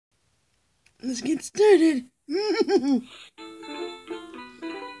let's get started.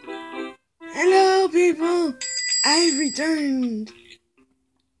 Hello, people. I've returned.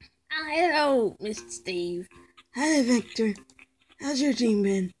 Oh, hello, Mr. Steve. Hi, Victor. How's your team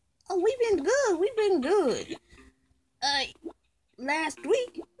been? Oh, we've been good. We've been good. Last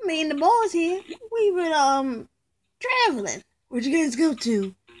week, me and the boys here, we were, traveling. Where'd you guys go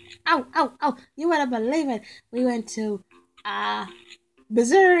to? Oh, you wouldn't believe it. We went to,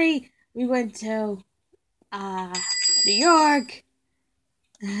 Missouri. We went to, New York.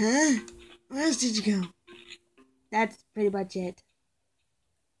 Uh-huh. Where else did you go? That's pretty much it.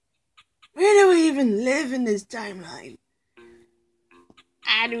 Where do we even live in this timeline?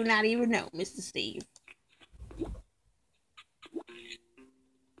 I do not even know, Mr. Steve.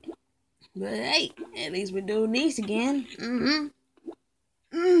 But hey, at least we're doing these again.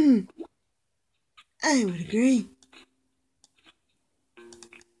 I would agree.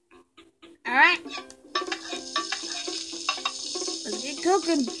 Alright. Let's get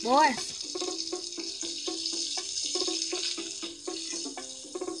cooking, boys.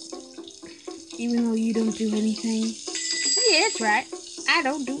 Even though you don't do anything? Yeah, that's right. I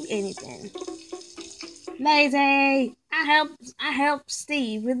don't do anything. Lazy. I help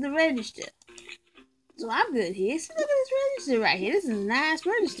Steve with the register. So I'm good here. See, look at this register right here. This is a nice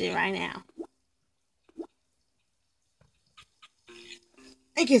register right now.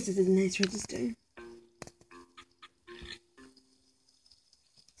 I guess this is a nice register.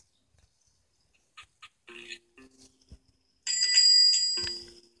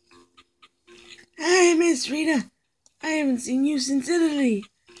 Hi, Miss Rita. I haven't seen you since Italy.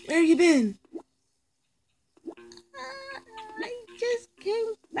 Where have you been? I just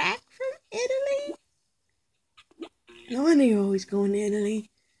came back from Italy. No wonder you're always going to Italy.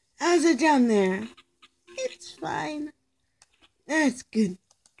 How's it down there? It's fine. That's good.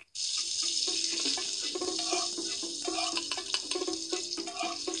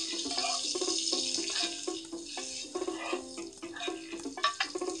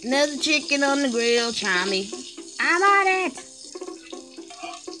 Another chicken on the grill, Tommy. I'm on it.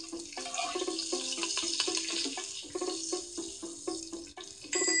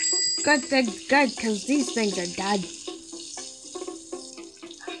 Good, because these things are done.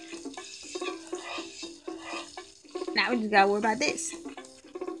 Now we just gotta worry about this.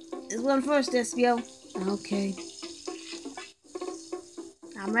 This one first, Espio. Okay.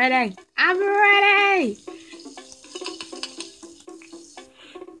 I'm ready. I'm ready!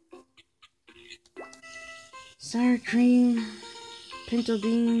 Sour cream, pinto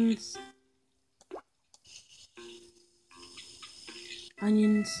beans,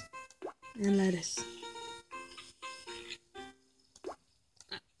 onions, and lettuce.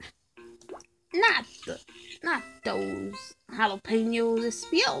 Not those jalapenos,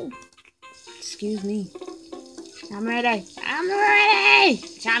 Espio. Excuse me. I'm ready. I'm ready!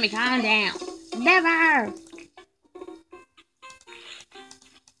 Tommy, calm down. Never!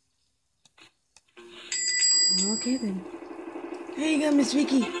 Okay then. Here you go, Miss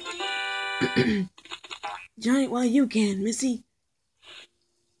Vicky. Join it while you can, Missy.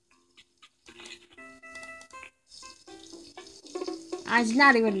 It's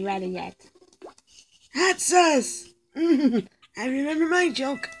not even ready yet. Hot sauce! I remember my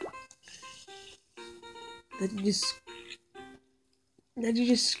joke. Did you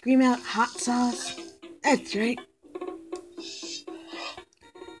just scream out hot sauce? That's right.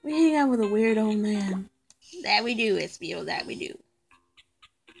 We hang out with a weird old man. That we do, Espio, that we do.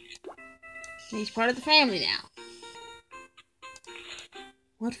 He's part of the family now.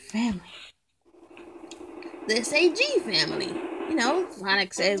 What family? The SAG family. You know,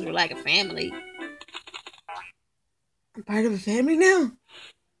 Sonic says we're like a family. I'm part of a family now?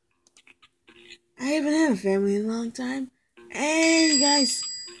 I haven't had a family in a long time. Hey, guys.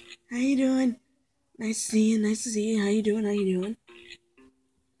 How you doing? Nice to see you. How you doing?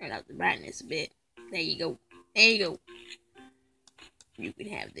 Turn up the brightness a bit. There you go. You can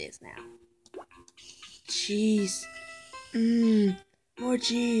have this now. Cheese. More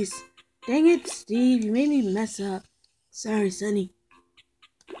cheese. Dang it, Steve. You made me mess up. Sorry, Sonny.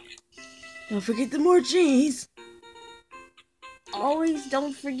 Don't forget the more cheese. Always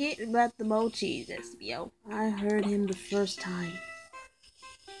don't forget about the more cheese, Espio. I heard him the first time.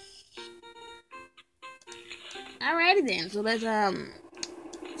 Alrighty then, so let's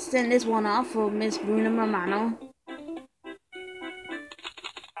send this one off for Miss Bruna Romano.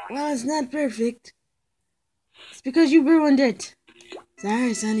 Well, it's not perfect. It's because you ruined it.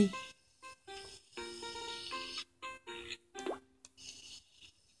 Sorry, Sonny.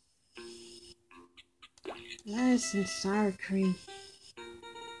 Lettuce and sour cream.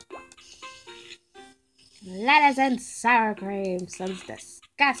 Lettuce and sour cream. Sounds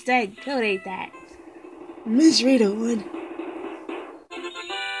disgusting. Who'd eat that? Miss Rita would.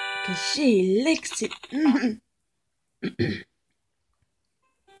 Cause she licks it.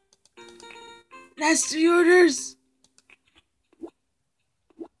 That's 3 orders.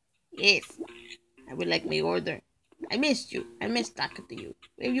 Yes, I would like my order. I missed you. I missed talking to you.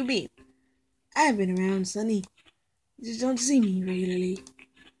 Where have you been? I've been around, Sonny. You just don't see me regularly.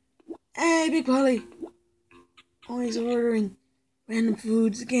 Hey, Big Polly. Always ordering random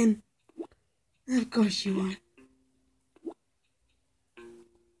foods again. Of course you are.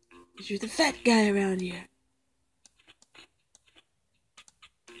 'Cause you're the fat guy around here.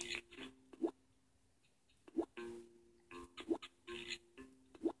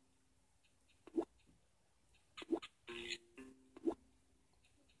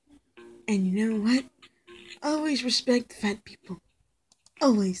 And you know what? Always respect fat people.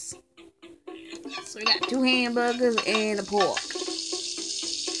 Always. So we got 2 hamburgers and a pork.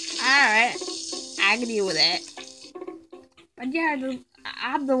 Alright, I can deal with that. But yeah,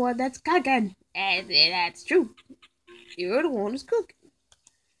 I'm the one that's cooking. And that's true. You're the one who's cooking.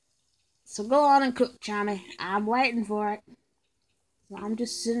 So go on and cook, Chummy. I'm waiting for it. So I'm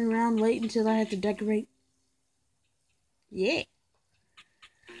just sitting around waiting until I have to decorate. Yeah.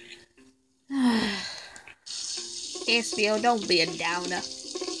 SBO, don't be a downer.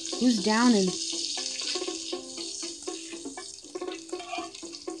 Who's downing?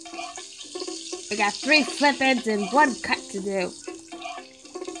 We got 3 flip-ins and 1 cut to do.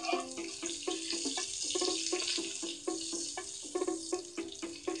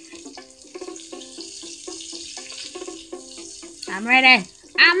 I'm ready.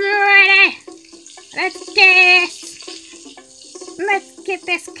 I'm ready. Let's get this. Let's get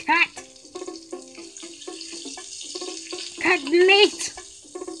this cut. Cut meat.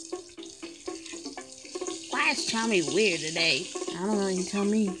 Why is Tommy weird today? I don't know, you tell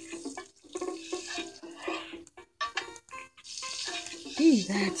me. Gee,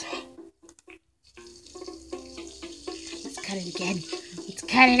 that. Let's cut it again. Let's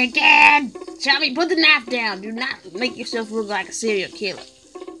cut it again. Tommy, put the knife down. Do not make yourself look like a serial killer.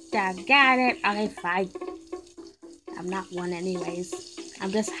 I got it. Okay, fine. I'm not one anyways.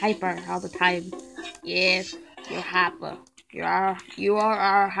 I'm just hyper all the time. Yes, you're hyper. You are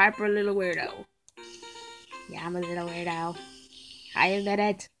our hyper little weirdo. Yeah, I'm a little weirdo. I admit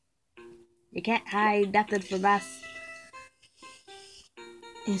it. You can't hide nothing from us.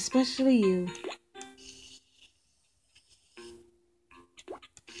 Especially you.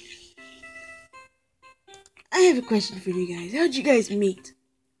 I have a question for you guys. How'd you guys meet?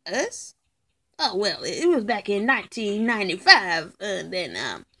 Us? Oh, well, it was back in 1995. And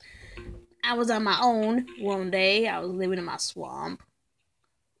then, I was on my own one day. I was living in my swamp.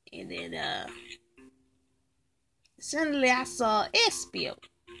 And then, suddenly I saw Espio.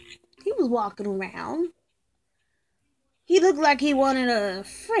 He was walking around. He looked like he wanted a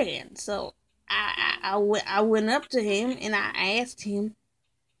friend. So I went up to him and I asked him,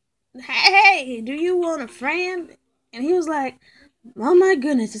 "Hey, do you want a friend?" And he was like, Oh my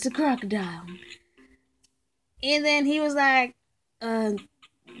goodness, it's a crocodile. and then he was like,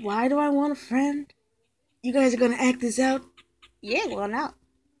 Why do I want a friend? You guys are gonna act this out? yeah, well, not.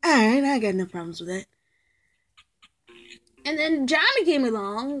 Alright, I got no problems with that. And then Johnny came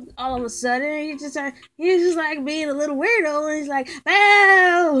along all of a sudden. He was just like being a little weirdo, and he's like,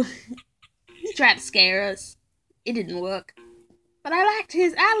 "Boo!" He tried to scare us. It didn't work. But I liked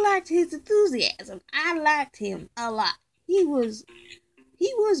his enthusiasm. I liked him a lot. He was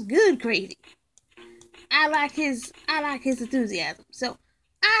good crazy. I like his enthusiasm. So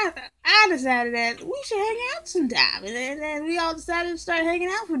I decided that we should hang out sometime, and then we all decided to start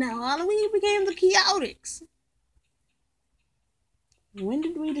hanging out from now on, and we became the Chaotix. When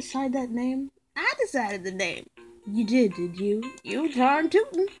did we decide that name? I decided the name. You did you? You turned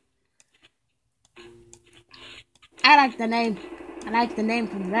tootin'. I like the name. I like the name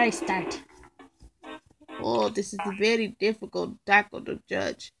from the very start. Oh, this is a very difficult tackle to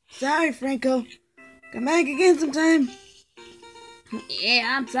judge. Sorry, Franco. Come back again sometime.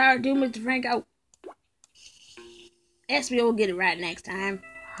 Yeah, I'm sorry too, Mr. Franco. SBO will get it right next time.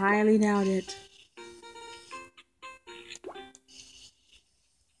 Highly doubt it.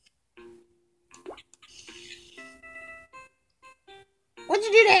 What'd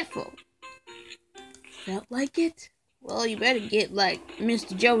you do that for? Felt like it? Well, you better get like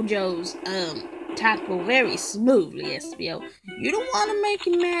Mr. JoJo's tackle very smoothly, SBO. You don't want to make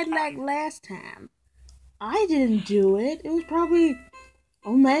him mad like last time. I didn't do it. It was probably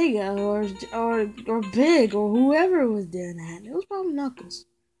Omega or Big or whoever was doing that. It was probably Knuckles.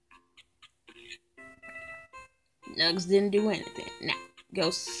 Nugs didn't do anything. Now, go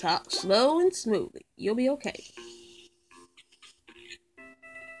slow and smoothly. You'll be okay.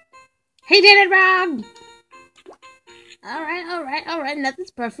 He did it wrong! Alright.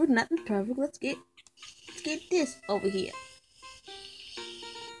 Nothing's perfect. Let's get this over here.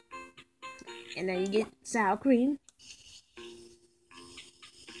 And then you get sour cream.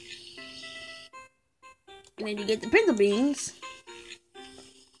 And then you get the pinto beans.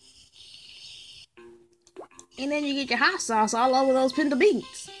 And then you get your hot sauce all over those pinto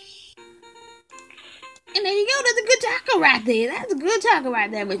beans. And there you go. That's a good taco right there. That's a good taco right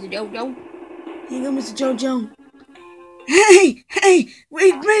there, Mr. Jojo. Here you go, Mr. Jojo. Hey,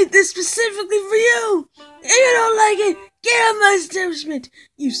 we made this specifically for you. If you don't like it, get out of my establishment.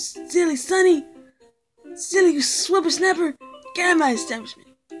 You silly Sonny. Silly whippersnapper. Get out of my establishment.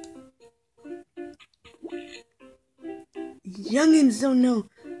 Youngins don't know.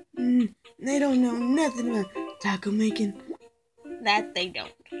 They don't know nothing about taco making. That they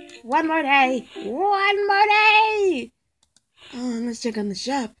don't. One more day. Oh, let's check on the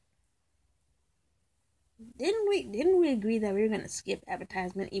shop. Didn't we agree that we were gonna skip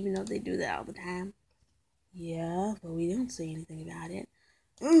advertisement even though they do that all the time? Yeah, but we don't say anything about it.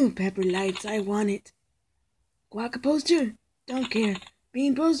 Ooh, pepper lights, I want it. Guaca poster, don't care.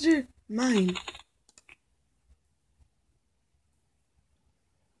 Bean poster, mine.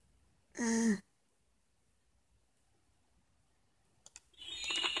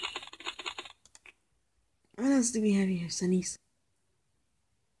 What else do we have here, Sonnies?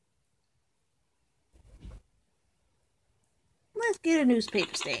 Let's get a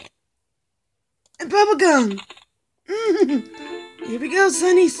newspaper stand. And bubblegum! Here we go,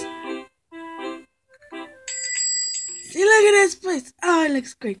 Sonnies. See, look at this place. Oh, it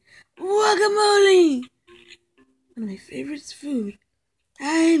looks great. Guacamole! One of my favorite food.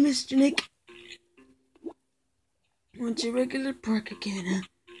 Hi, Mr. Nick. Want your regular pork again, huh?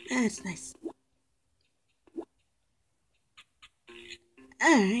 That's nice.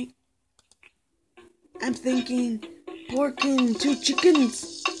 Alright. I'm thinking pork and 2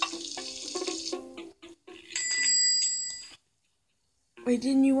 chickens. Wait,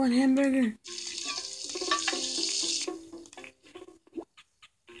 didn't you want hamburger?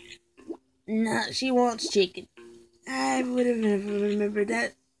 No, she wants chicken. I would have never remembered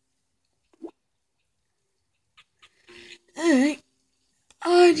that. Alright.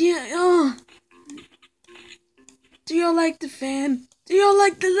 Oh, yeah. Oh. Do y'all like the fan? Do y'all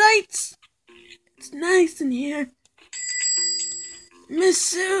like the lights? It's nice in here. Miss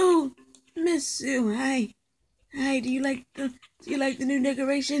Sue, hi. Hi, do you like the new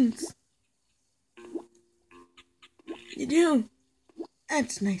decorations? You do?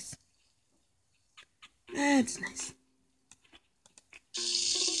 That's nice. That's nice.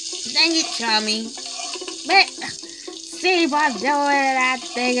 Dang it, Tommy. But Steve was doing that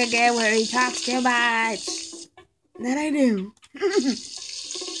thing again where he talks too much. That I do.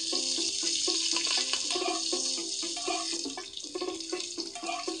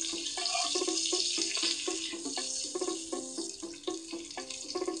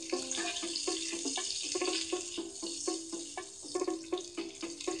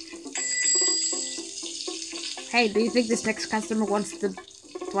 Hey, do you think this next customer wants this?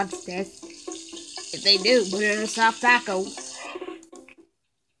 If they do, put it in a soft taco.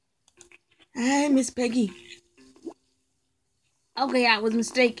 Hi, Miss Peggy. Okay, I was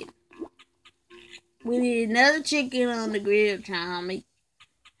mistaken. We need another chicken on the grill, Tommy.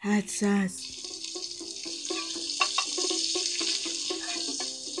 Hot sauce.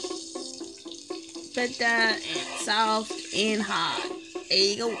 Put that soft and hot. There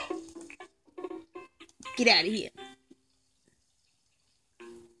you go. Get out of here.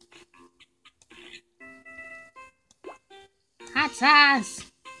 Hot sauce.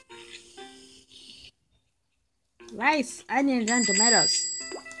 Rice, onions, and tomatoes.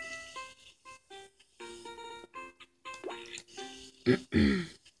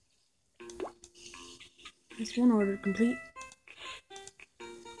 That's one order complete.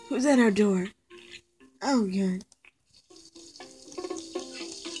 Who's at our door? Oh, God.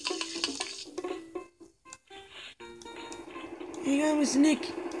 Here you go, Mr.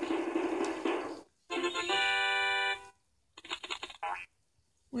 Nick.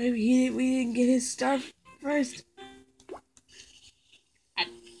 Wait, we didn't get his stuff first. I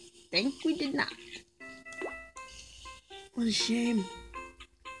think we did not. What a shame.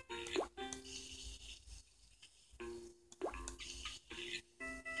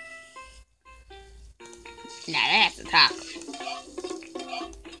 Now that's a taco.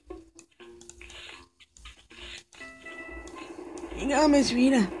 Here you go, Miss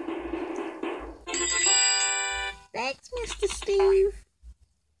Rita. Mr. Steve.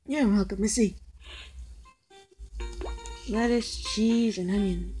 You're welcome, Missy. Lettuce, cheese, and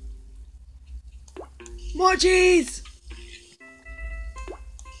onion. More cheese!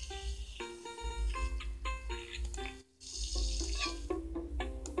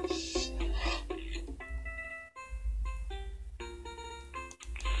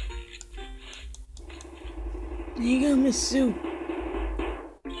 There you go, Miss Sue.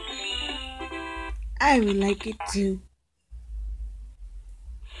 I would like it too.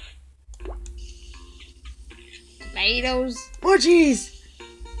 Tomatoes. More cheese!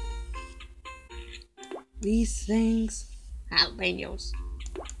 These things. Jalapenos.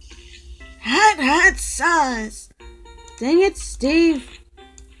 Hot sauce! Dang it, Steve.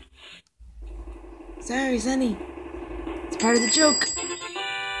 Sorry, Sonny. It's part of the joke.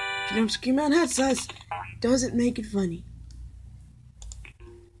 If you don't scream out hot sauce, doesn't make it funny.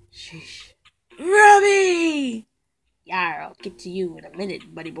 Sheesh. Robbie! Yar, I'll get to you in a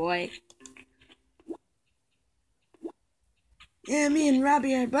minute, buddy boy. Yeah, me and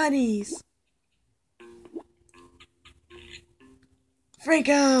Robbie are buddies.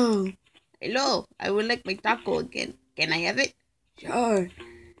 Franco! Hello, I would like my taco again. Can I have it? Sure.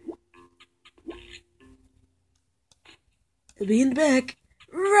 It'll be in the back.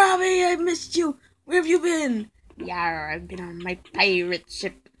 Robbie, I missed you. Where have you been? Yar, I've been on my pirate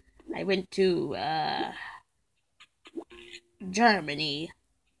ship. I went to, Germany.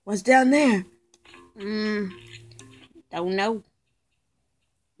 What's down there? Don't know.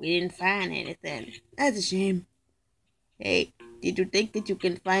 We didn't find anything. That's a shame. Hey, did you think that you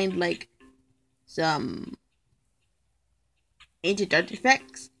can find, like, some ancient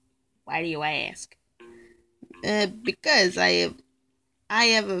artifacts? Why do you ask? Because I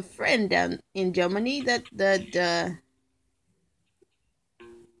have a friend down in Germany that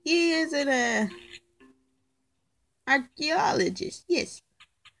he is an archaeologist, yes,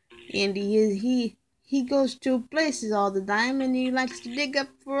 and he goes to places all the time, and he likes to dig up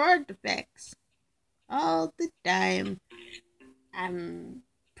for artifacts all the time. I'm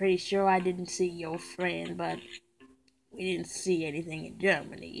pretty sure I didn't see your friend, but we didn't see anything in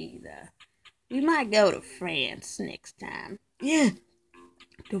Germany either. We might go to France next time. Yeah.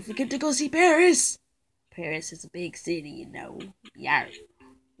 Don't forget to go see Paris. Paris is a big city, you know. Yarr.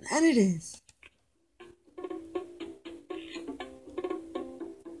 That it is.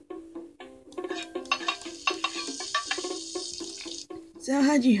 So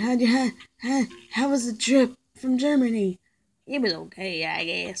how was the trip from Germany? It was okay, I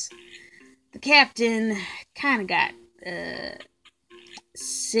guess. The captain kind of got,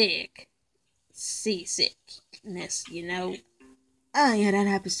 sick. Seasickness, you know. Oh, yeah, that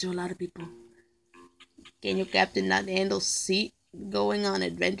happens to a lot of people. Can your captain not handle going on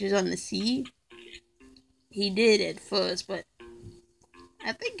adventures on the sea? He did at first, but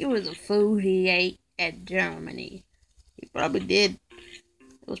I think it was the food he ate at Germany. He probably did.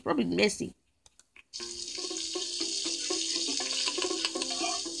 It was probably messy.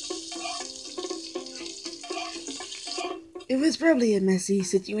 It was probably a messy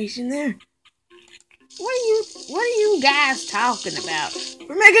situation there. What are you guys talking about?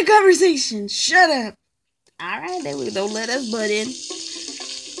 We're making conversation. Shut up. Alright, there we go. Don't let us butt in.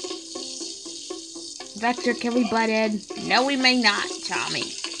 Vector, can we butt in? No, we may not,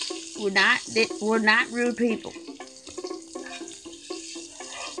 Tommy. We're not rude people.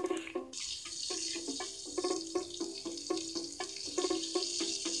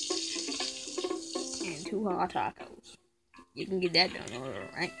 And 2 hot tacos. You can get that done,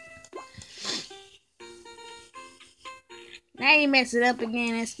 alright? Now you mess it up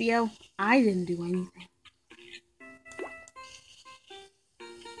again, SBO. I didn't do anything.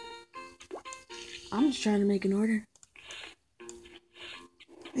 I'm just trying to make an order.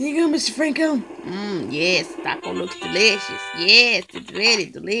 There you go, Mr. Franco. Yes, taco looks delicious. Yes, it's very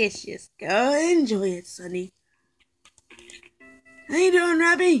delicious. Go enjoy it, Sonny. How you doing,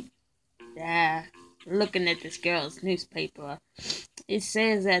 Robbie? Looking at this girl's newspaper, it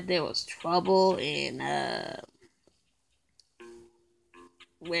says that there was trouble in,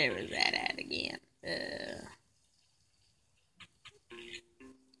 where is that at again?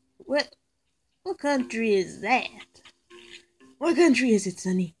 What country is that? What country is it,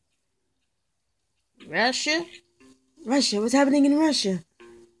 Sonny? Russia? Russia? What's happening in Russia?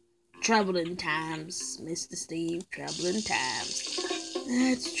 Troubling times, Mr. Steve. Troubling times.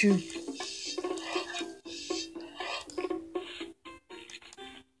 That's true.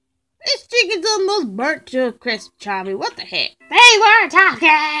 This chicken's almost burnt to a crisp, Tommy. What the heck? They were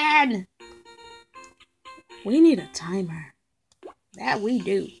talking! We need a timer. That we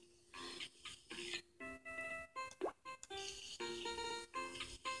do.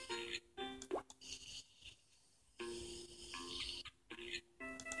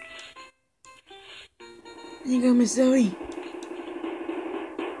 There you go, Miss Zoe.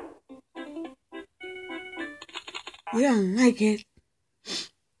 You don't like it.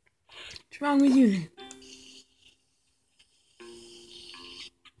 What's wrong with you then?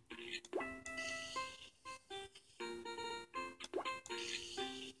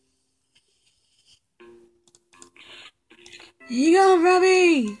 Here you go,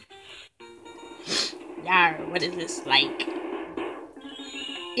 Robbie! Yar, what is this like?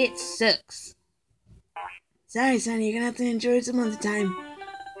 It sucks. Sorry, Sonny, you're gonna have to enjoy it some other time.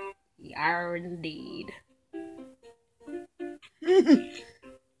 Yar, indeed.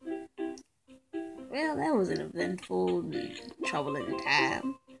 Well, that was an eventful and troubling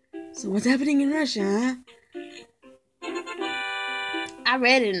time. So what's happening in Russia, huh? I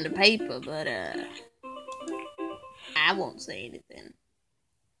read it in the paper, but I won't say anything.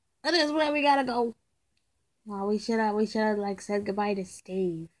 That is where we gotta go. Well, we should have like said goodbye to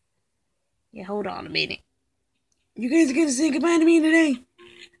Steve. Yeah, hold on a minute. You guys are gonna say goodbye to me today?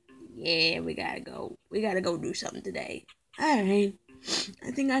 Yeah, we gotta go. We gotta go do something today. Alright.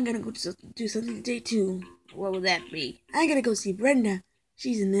 I think I'm gonna go do something today too. What would that be? I gotta go see Brenda.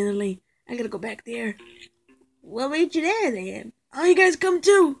 She's in Italy. I gotta go back there. We'll meet you there then. Oh, you guys come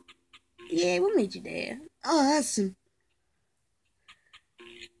too? Yeah, we'll meet you there. Oh, awesome.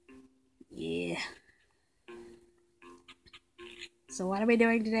 Yeah. So what are we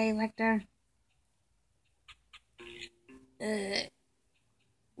doing today, Lecter?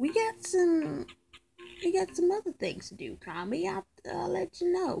 We got some other things to do, Tommy. I'll let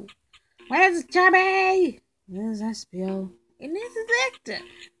you know. Where's Chubby? Where's that spill? And this is Lecter.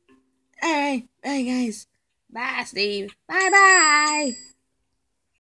 Alright, bye guys. Bye, Steve. Bye-bye.